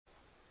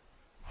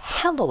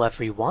Hello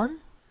everyone,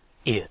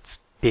 it's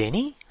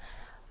Benny,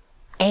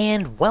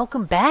 and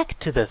welcome back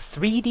to the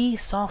 3D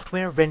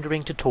software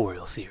rendering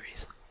tutorial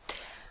series.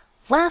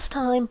 Last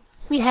time,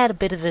 we had a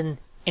bit of an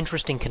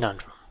interesting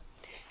conundrum.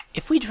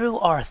 If we drew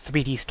our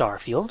 3D star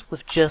field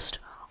with just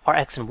our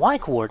x and y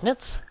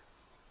coordinates,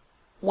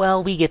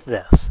 well, we get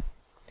this.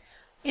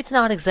 It's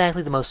not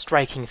exactly the most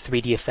striking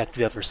 3D effect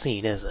you've ever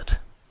seen, is it?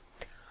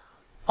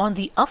 On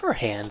the other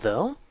hand,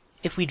 though,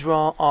 if we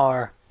draw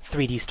our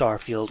 3D star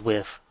field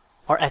with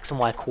our x and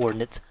y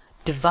coordinates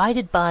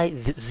divided by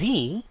the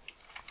z,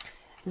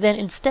 then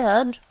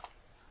instead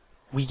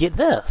we get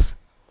this,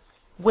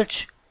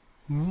 which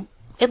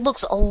it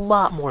looks a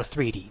lot more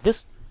 3D.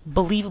 This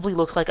believably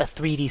looks like a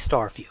 3D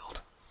star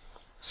field.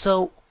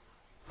 So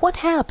what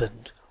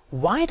happened?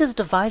 Why does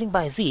dividing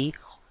by z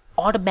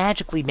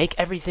automatically make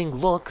everything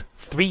look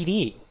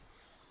 3D?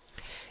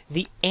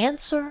 The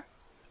answer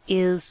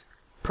is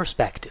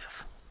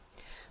perspective.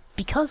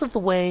 Because of the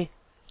way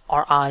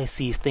our eye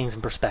sees things in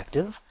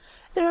perspective,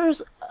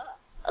 there's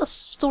a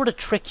sort of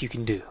trick you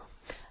can do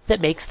that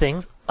makes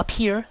things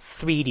appear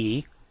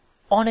 3D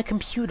on a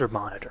computer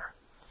monitor.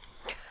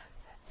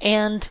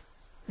 And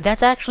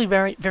that's actually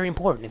very, very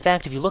important. In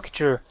fact, if you look at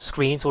your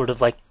screen sort of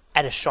like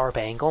at a sharp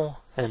angle,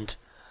 and,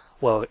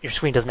 well, your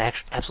screen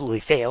doesn't absolutely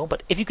fail,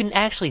 but if you can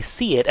actually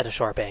see it at a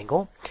sharp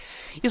angle,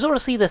 you sort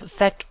of see the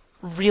effect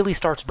really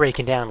starts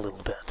breaking down a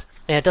little bit,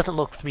 and it doesn't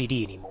look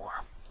 3D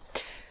anymore.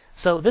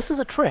 So this is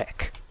a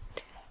trick.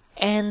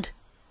 And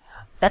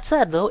that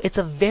said, though, it's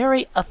a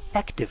very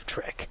effective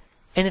trick.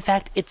 And in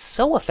fact, it's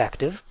so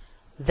effective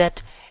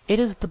that it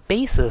is the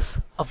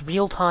basis of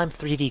real-time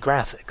 3D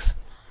graphics.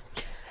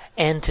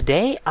 And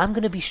today, I'm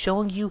going to be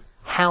showing you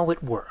how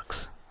it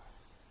works.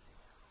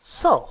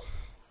 So,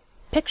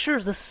 picture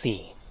the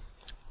scene.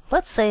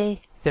 Let's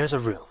say there's a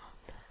room.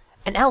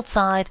 And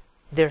outside,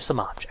 there's some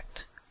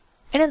object.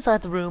 And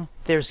inside the room,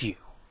 there's you.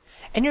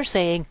 And you're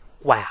saying,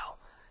 wow,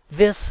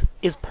 this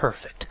is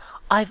perfect.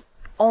 I've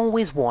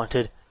always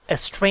wanted a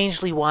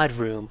strangely wide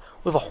room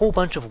with a whole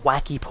bunch of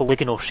wacky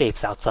polygonal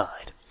shapes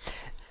outside.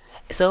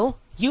 So,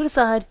 you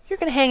decide you're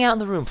going to hang out in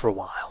the room for a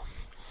while.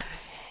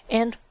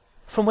 And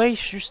from where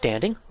you're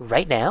standing,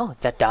 right now,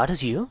 that dot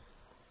is you,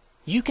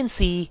 you can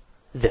see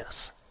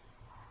this.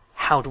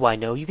 How do I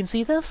know you can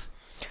see this?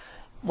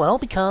 Well,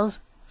 because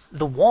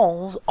the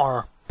walls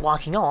are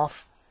blocking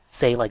off,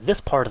 say, like this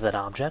part of that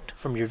object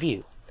from your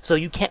view. So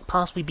you can't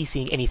possibly be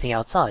seeing anything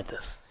outside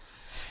this.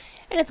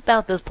 And it's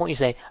about this point you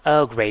say,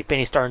 oh great,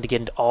 Benny's starting to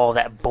get into all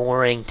that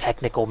boring,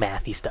 technical,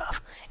 mathy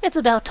stuff. It's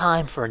about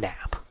time for a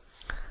nap.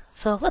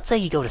 So let's say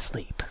you go to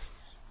sleep.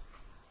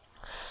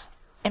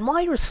 And while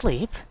you're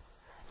asleep,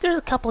 there's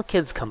a couple of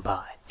kids come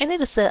by, and they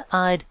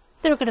decide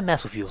they're going to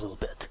mess with you a little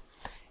bit.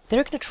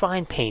 They're going to try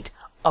and paint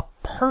a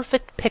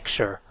perfect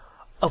picture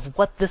of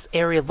what this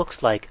area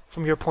looks like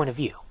from your point of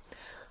view.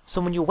 So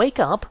when you wake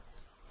up,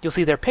 you'll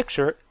see their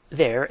picture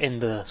there in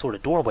the sort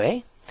of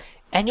doorway,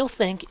 and you'll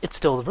think it's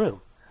still the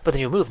room. But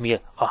then you'll move me,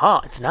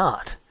 aha, it's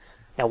not.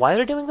 Now why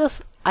they're doing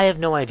this, I have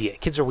no idea.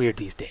 Kids are weird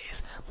these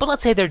days. But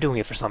let's say they're doing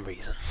it for some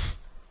reason.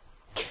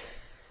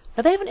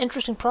 Now they have an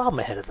interesting problem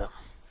ahead of them.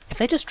 If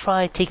they just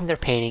try taking their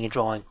painting and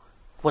drawing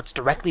what's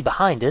directly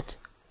behind it,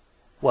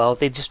 well,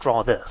 they just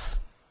draw this.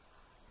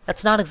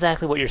 That's not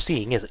exactly what you're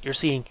seeing, is it? You're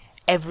seeing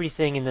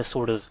everything in this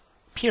sort of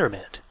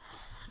pyramid.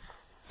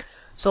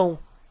 So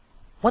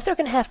what they're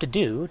going to have to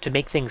do to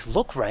make things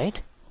look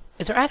right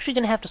is they're actually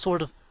going to have to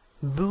sort of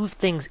move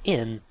things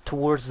in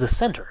towards the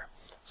center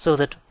so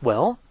that,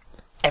 well,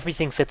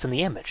 everything fits in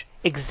the image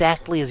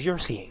exactly as you're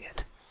seeing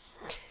it.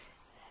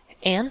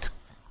 And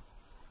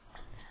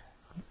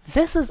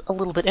this is a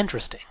little bit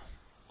interesting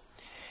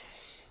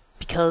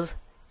because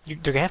they're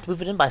going to have to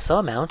move it in by some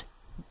amount,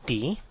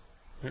 d.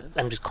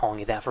 I'm just calling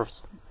it that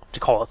to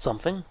call it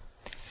something.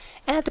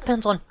 And it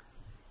depends on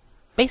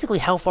basically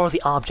how far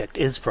the object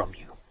is from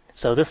you.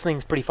 So this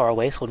thing's pretty far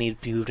away, so it'll need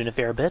to be moved in a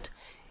fair bit.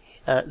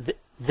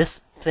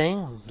 This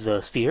thing, the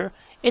sphere,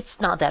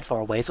 it's not that far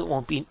away, so it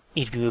won't need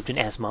to be moved in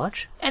as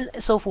much, and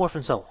so forth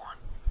and so on.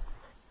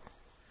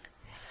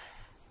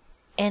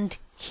 And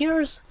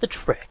here's the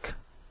trick.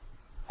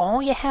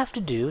 All you have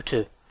to do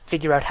to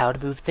figure out how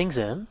to move things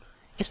in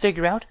is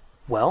figure out,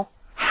 well,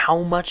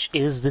 how much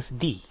is this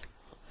d?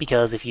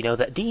 Because if you know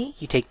that d,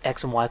 you take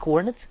x and y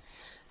coordinates,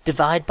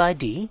 divide by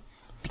d,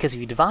 because if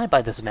you divide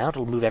by this amount,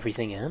 it'll move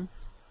everything in.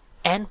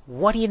 And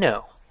what do you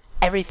know?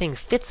 Everything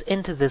fits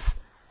into this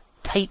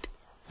tight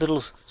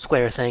little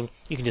square thing.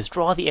 You can just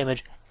draw the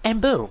image,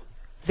 and boom,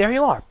 there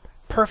you are.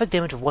 Perfect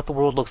image of what the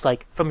world looks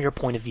like from your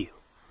point of view.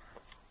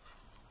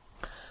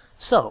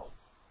 So,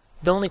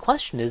 the only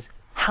question is,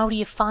 how do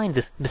you find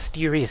this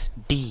mysterious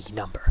D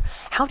number?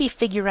 How do you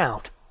figure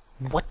out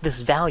what this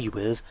value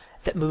is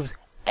that moves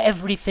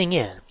everything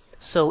in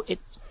so it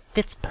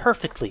fits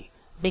perfectly,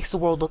 makes the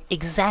world look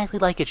exactly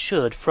like it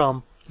should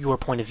from your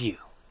point of view?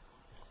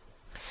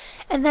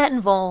 And that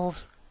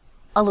involves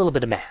a little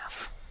bit of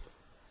math.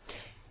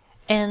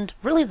 And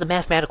really the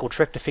mathematical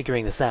trick to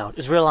figuring this out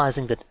is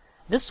realizing that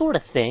this sort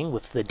of thing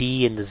with the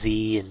D and the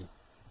Z and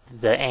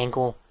the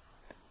angle,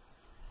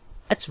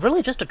 it's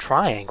really just a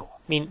triangle.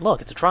 I mean,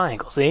 look, it's a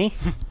triangle, see?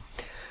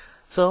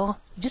 So,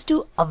 just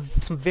do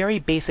some very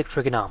basic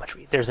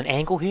trigonometry. There's an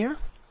angle here,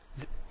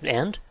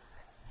 and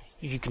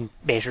you can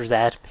measure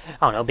that.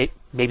 I don't know,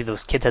 maybe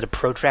those kids had a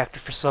protractor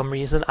for some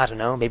reason. I don't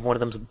know, maybe one of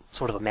them's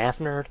sort of a math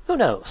nerd. Who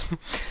knows?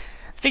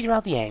 Figure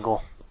out the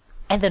angle,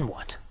 and then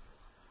what?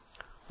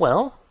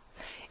 Well,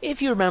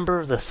 if you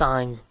remember the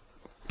sine,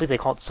 I believe they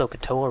call it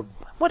SOHCAHTOA, or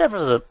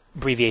whatever the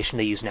abbreviation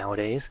they use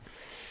nowadays.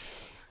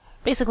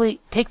 Basically,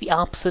 take the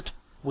opposite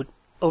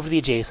over the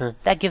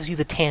adjacent. That gives you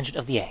the tangent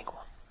of the angle.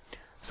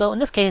 So in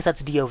this case,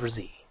 that's d over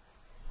z.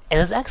 And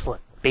this is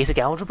excellent. Basic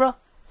algebra,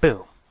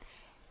 boom.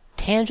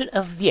 Tangent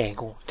of the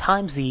angle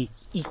times z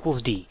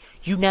equals d.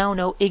 You now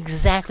know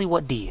exactly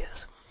what d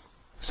is.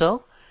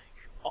 So,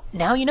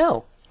 now you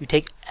know. You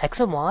take x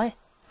and y,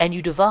 and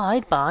you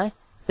divide by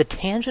the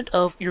tangent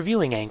of your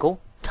viewing angle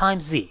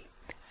times z.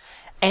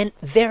 And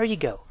there you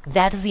go.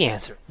 That is the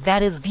answer.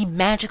 That is the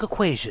magic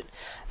equation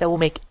that will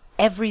make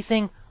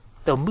everything,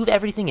 they'll move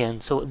everything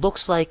in so it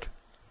looks like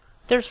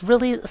there's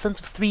really a sense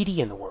of 3D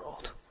in the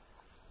world.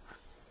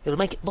 It'll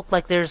make it look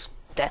like there's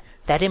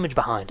that image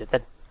behind it.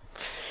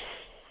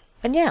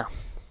 And yeah.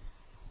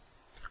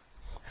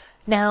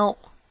 Now,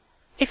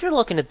 if you're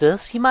looking at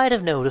this, you might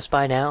have noticed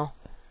by now,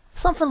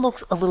 something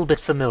looks a little bit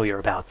familiar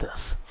about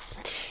this.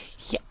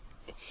 Yeah.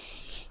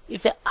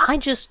 If I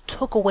just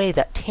took away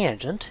that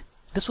tangent,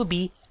 this would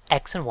be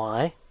x and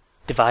y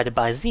divided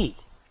by z.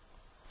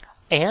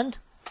 And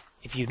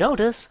if you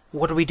notice,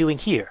 what are we doing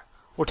here?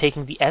 We're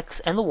taking the x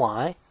and the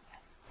y,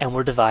 and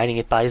we're dividing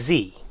it by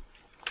z.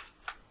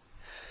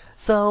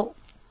 So,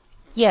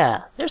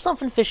 yeah, there's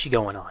something fishy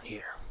going on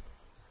here.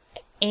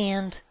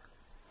 And,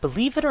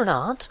 believe it or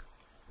not,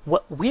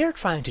 what we're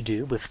trying to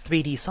do with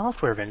 3D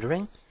software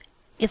rendering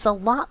is a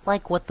lot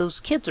like what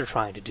those kids are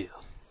trying to do.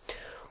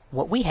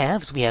 What we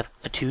have is we have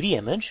a 2D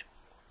image.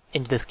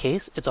 In this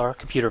case, it's our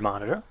computer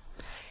monitor.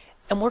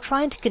 And we're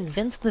trying to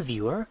convince the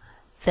viewer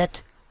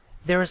that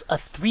there's a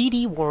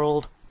 3D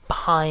world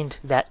behind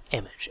that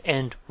image,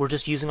 and we're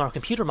just using our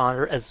computer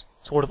monitor as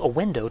sort of a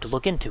window to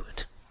look into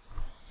it.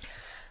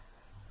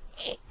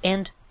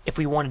 And if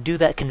we want to do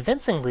that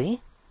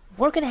convincingly,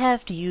 we're going to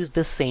have to use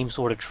this same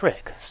sort of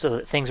trick, so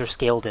that things are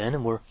scaled in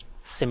and we're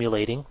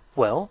simulating,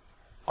 well,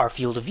 our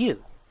field of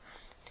view.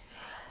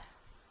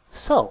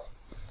 So,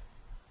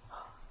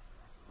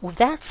 with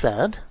that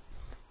said,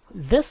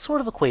 this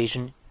sort of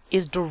equation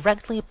is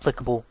directly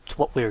applicable to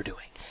what we're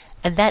doing.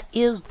 And that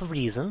is the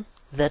reason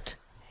that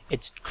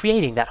it's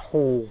creating that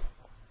whole,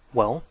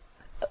 well,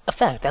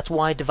 effect. That's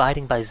why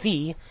dividing by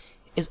z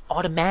is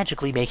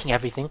automatically making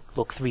everything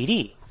look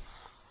 3D.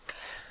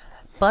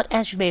 But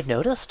as you may have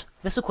noticed,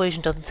 this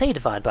equation doesn't say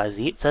divide by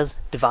z, it says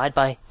divide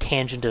by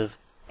tangent of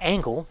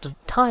angle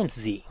times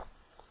z.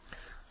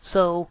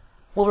 So,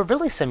 what we're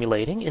really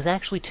simulating is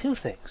actually two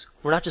things.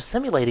 We're not just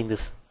simulating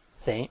this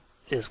thing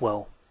as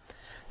well,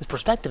 this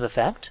perspective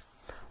effect,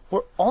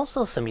 we're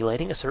also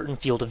simulating a certain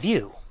field of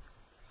view.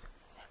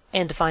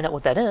 And to find out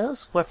what that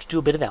is, we'll have to do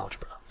a bit of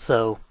algebra.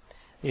 So,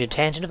 the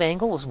tangent of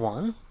angle is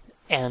 1,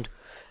 and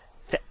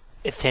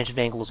if tangent of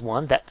angle is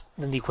 1,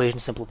 then the equation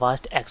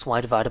simplifies to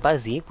xy divided by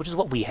z, which is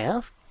what we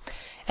have.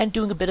 And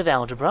doing a bit of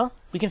algebra,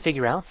 we can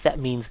figure out that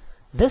means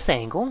this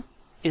angle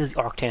is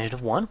the arctangent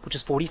of 1, which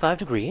is 45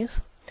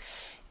 degrees.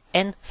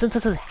 And since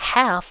this is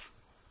half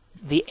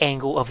the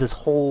angle of this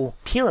whole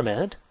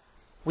pyramid,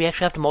 we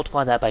actually have to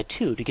multiply that by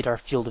 2 to get our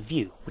field of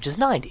view, which is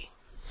 90.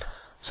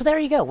 So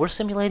there you go, we're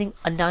simulating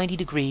a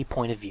 90-degree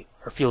point of view,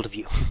 or field of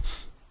view.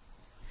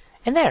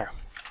 And there.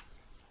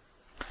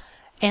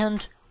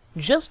 And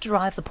just to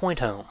drive the point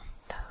home,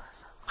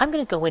 I'm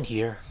going to go in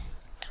here,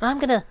 and I'm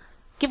going to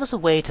give us a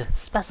way to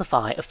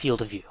specify a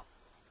field of view.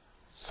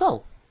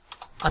 So,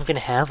 I'm going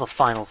to have a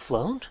final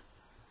float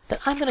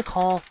that I'm going to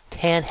call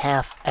tan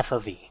half f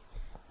of e.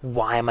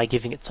 Why am I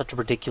giving it such a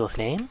ridiculous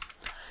name?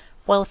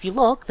 Well, if you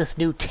look, this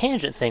new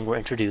tangent thing we're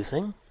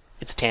introducing,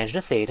 it's tangent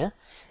of theta,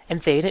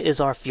 and theta is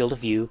our field of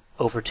view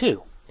over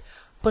 2.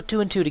 Put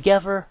 2 and 2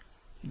 together,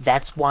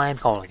 that's why I'm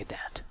calling it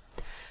that.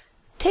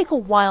 Take a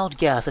wild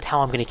guess at how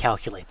I'm going to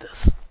calculate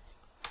this.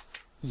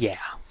 Yeah.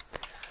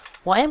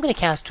 Well, I am going to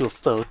cast to a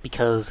float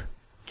because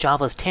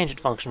Java's tangent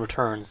function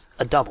returns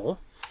a double,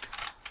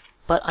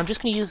 but I'm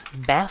just going to use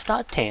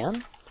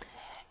math.tan,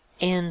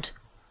 and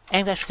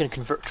I'm actually going to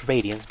convert to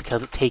radians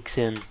because it takes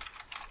in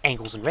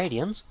angles and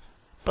radians.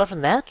 But other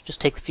than that, just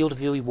take the field of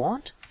view we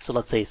want, so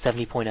let's say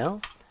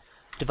 70.0,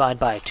 divide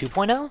by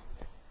 2.0,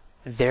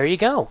 there you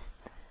go.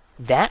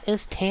 That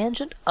is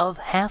tangent of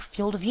half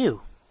field of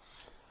view.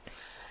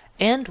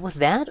 And with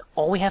that,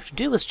 all we have to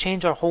do is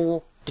change our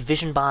whole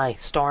division by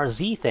star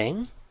z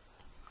thing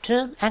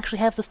to actually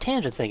have this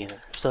tangent thing in it.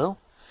 So,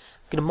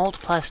 I'm going to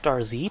multiply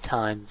star z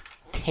times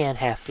tan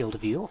half field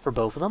of view for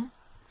both of them.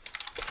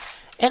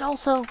 And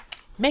also,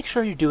 make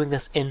sure you're doing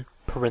this in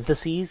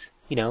parentheses,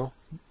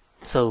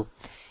 so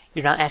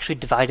you're not actually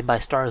dividing by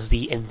star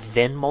z and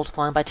then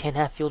multiplying by tan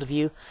half field of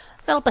view.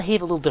 That'll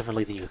behave a little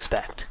differently than you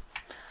expect.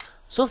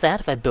 So with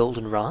that, if I build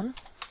and run,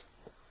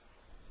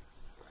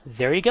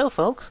 there you go,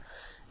 folks.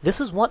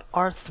 this is what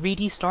our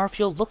 3D star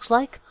field looks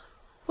like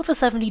with a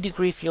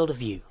 70-degree field of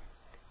view.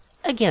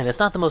 Again, it's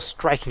not the most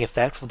striking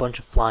effect with a bunch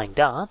of flying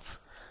dots,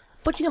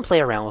 but you can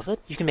play around with it.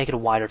 You can make it a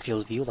wider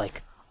field of view,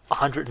 like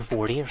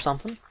 140 or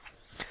something.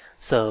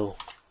 So,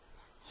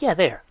 yeah,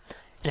 there.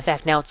 And in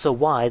fact, now it's so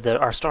wide that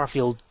our star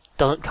field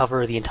doesn't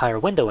cover the entire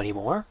window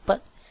anymore,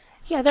 but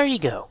yeah, there you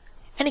go.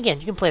 And again,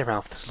 you can play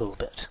around with this a little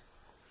bit.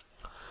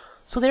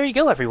 So there you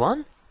go,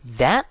 everyone.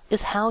 That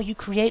is how you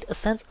create a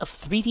sense of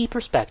 3D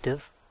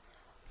perspective,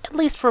 at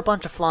least for a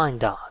bunch of flying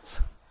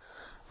dots.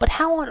 But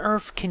how on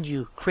earth can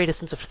you create a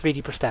sense of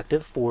 3D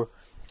perspective for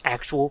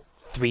actual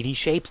 3D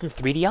shapes and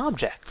 3D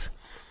objects?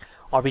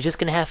 Are we just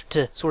going to have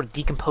to sort of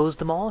decompose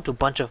them all into a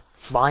bunch of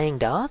flying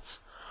dots?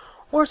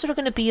 Or is there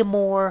going to be a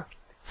more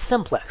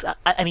simplex,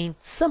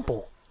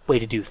 simple way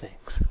to do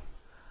things?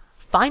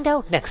 Find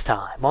out next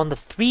time on the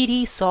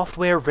 3D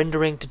software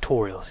rendering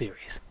tutorial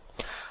series.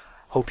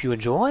 Hope you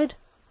enjoyed,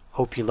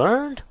 hope you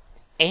learned,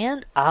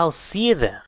 and I'll see you then.